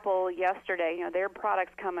of Apple yesterday, their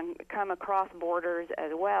products come across borders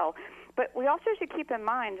as well. But we also should keep in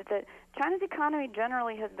mind that China's economy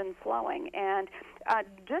generally has been slowing, and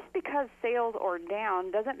just because sales are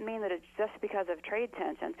down doesn't mean that it's just because of trade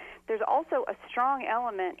tensions. There's also a strong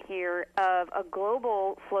element here of a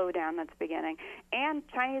global slowdown that's beginning, and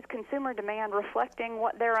Chinese consumer demand reflecting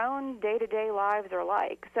what their own day-to-day lives are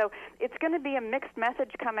like. So it's going to be a mixed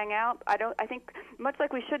message coming out. I think much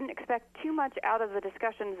like we shouldn't expect too much out of the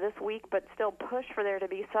discussions this week, but still push for there to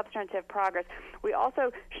be substantive progress. We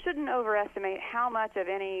also shouldn't overestimate how much of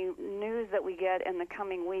any news that we get in the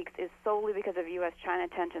coming weeks is solely because of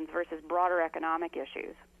U.S.-China tensions versus broader economic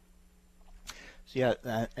issues. So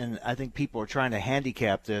yeah, and I think people are trying to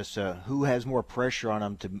handicap this. Who has more pressure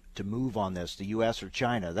on them to move on this, the U.S. or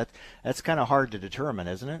China? That's kind of hard to determine,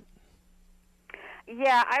 isn't it?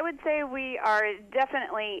 Yeah, I would say we are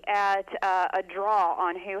definitely at a draw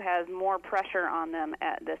on who has more pressure on them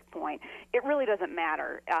at this point. It really doesn't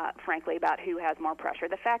matter, frankly, about who has more pressure.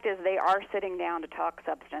 The fact is they are sitting down to talk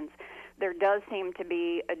substance. There does seem to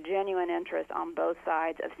be a genuine interest on both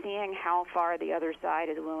sides of seeing how far the other side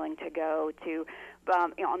is willing to go to,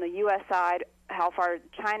 on the U.S. side, how far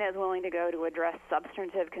China is willing to go to address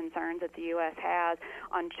substantive concerns that the U.S. has.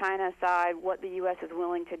 On China's side, what the U.S. is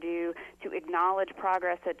willing to do to acknowledge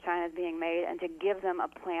progress that China is being made and to give them a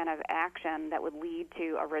plan of action that would lead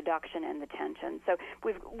to a reduction in the tension. So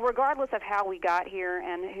regardless of how we got here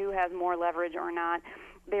and who has more leverage or not,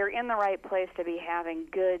 they're in the right place to be having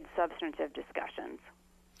good substantive discussions.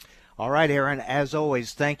 All right, Erin, as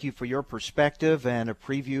always, thank you for your perspective and a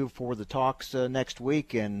preview for the talks next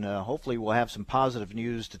week, and hopefully we'll have some positive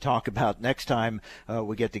news to talk about next time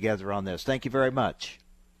we get together on this. Thank you very much.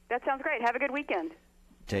 That sounds great. Have a good weekend.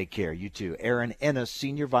 Take care. You too. Erin Ennis,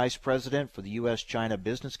 Senior Vice President for the U.S.-China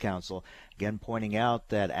Business Council, again pointing out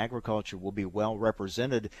that agriculture will be well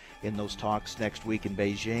represented in those talks next week in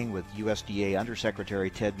Beijing with USDA Undersecretary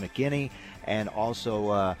Ted McKinney and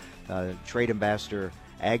also Ag Trade Ambassador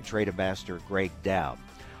Greg Dowd.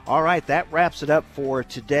 All right, that wraps it up for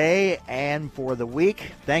today and for the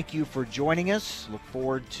week. Thank you for joining us. Look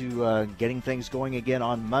forward to getting things going again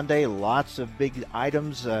on Monday. Lots of big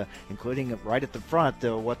items, including right at the front,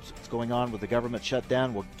 what's going on with the government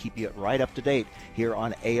shutdown. We'll keep you right up to date here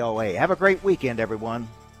on AOA. Have a great weekend, everyone.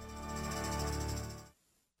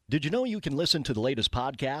 Did you know you can listen to the latest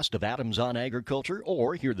podcast of Adams on Agriculture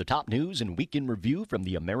or hear the top news and week in review from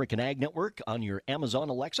the American Ag Network on your Amazon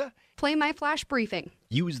Alexa? Play my flash briefing.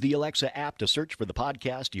 Use the Alexa app to search for the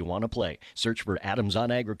podcast you want to play. Search for Adams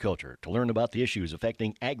on Agriculture to learn about the issues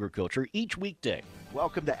affecting agriculture each weekday.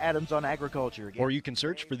 Welcome to Adams on Agriculture again. Or you can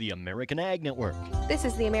search for the American Ag Network. This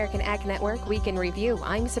is the American Ag Network Week in Review.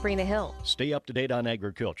 I'm Sabrina Hill. Stay up to date on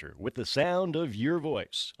agriculture with the sound of your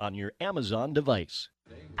voice on your Amazon device.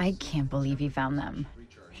 I can't believe he found them.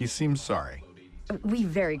 He seems sorry. We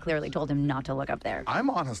very clearly told him not to look up there. I'm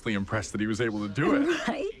honestly impressed that he was able to do it.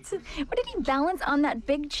 Right? What, did he balance on that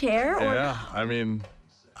big chair? Yeah, I mean,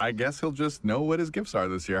 I guess he'll just know what his gifts are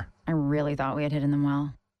this year. I really thought we had hidden them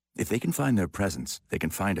well. If they can find their presents, they can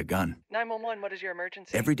find a gun. 911, what is your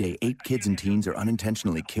emergency? Every day, 8 kids and teens are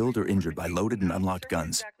unintentionally killed or injured by loaded and unlocked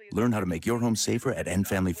guns. Learn how to make your home safer at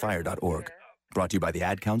endfamilyfire.org. Brought to you by the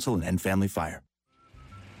Ad Council and End Family Fire.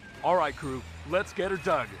 All right, crew, let's get her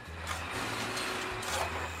dug.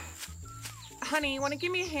 Honey, you want to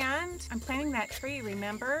give me a hand? I'm planting that tree,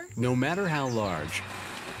 remember? No matter how large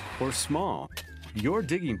or small your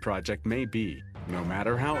digging project may be, no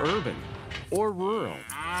matter how urban or rural,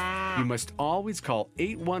 you must always call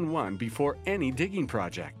 811 before any digging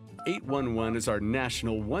project. 811 is our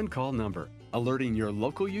national one-call number, alerting your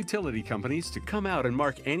local utility companies to come out and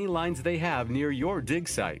mark any lines they have near your dig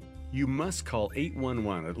site. You must call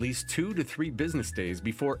 811 at least 2 to 3 business days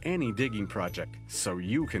before any digging project, so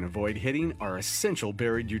you can avoid hitting our essential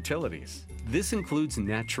buried utilities. This includes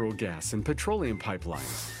natural gas and petroleum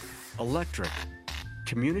pipelines, electric,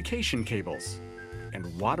 communication cables,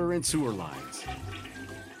 and water and sewer lines.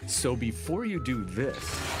 So before you do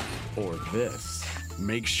this or this,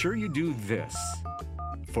 make sure you do this.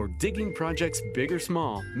 For digging projects big or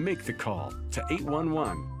small, make the call to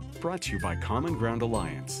 811. Brought to you by Common Ground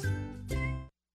Alliance.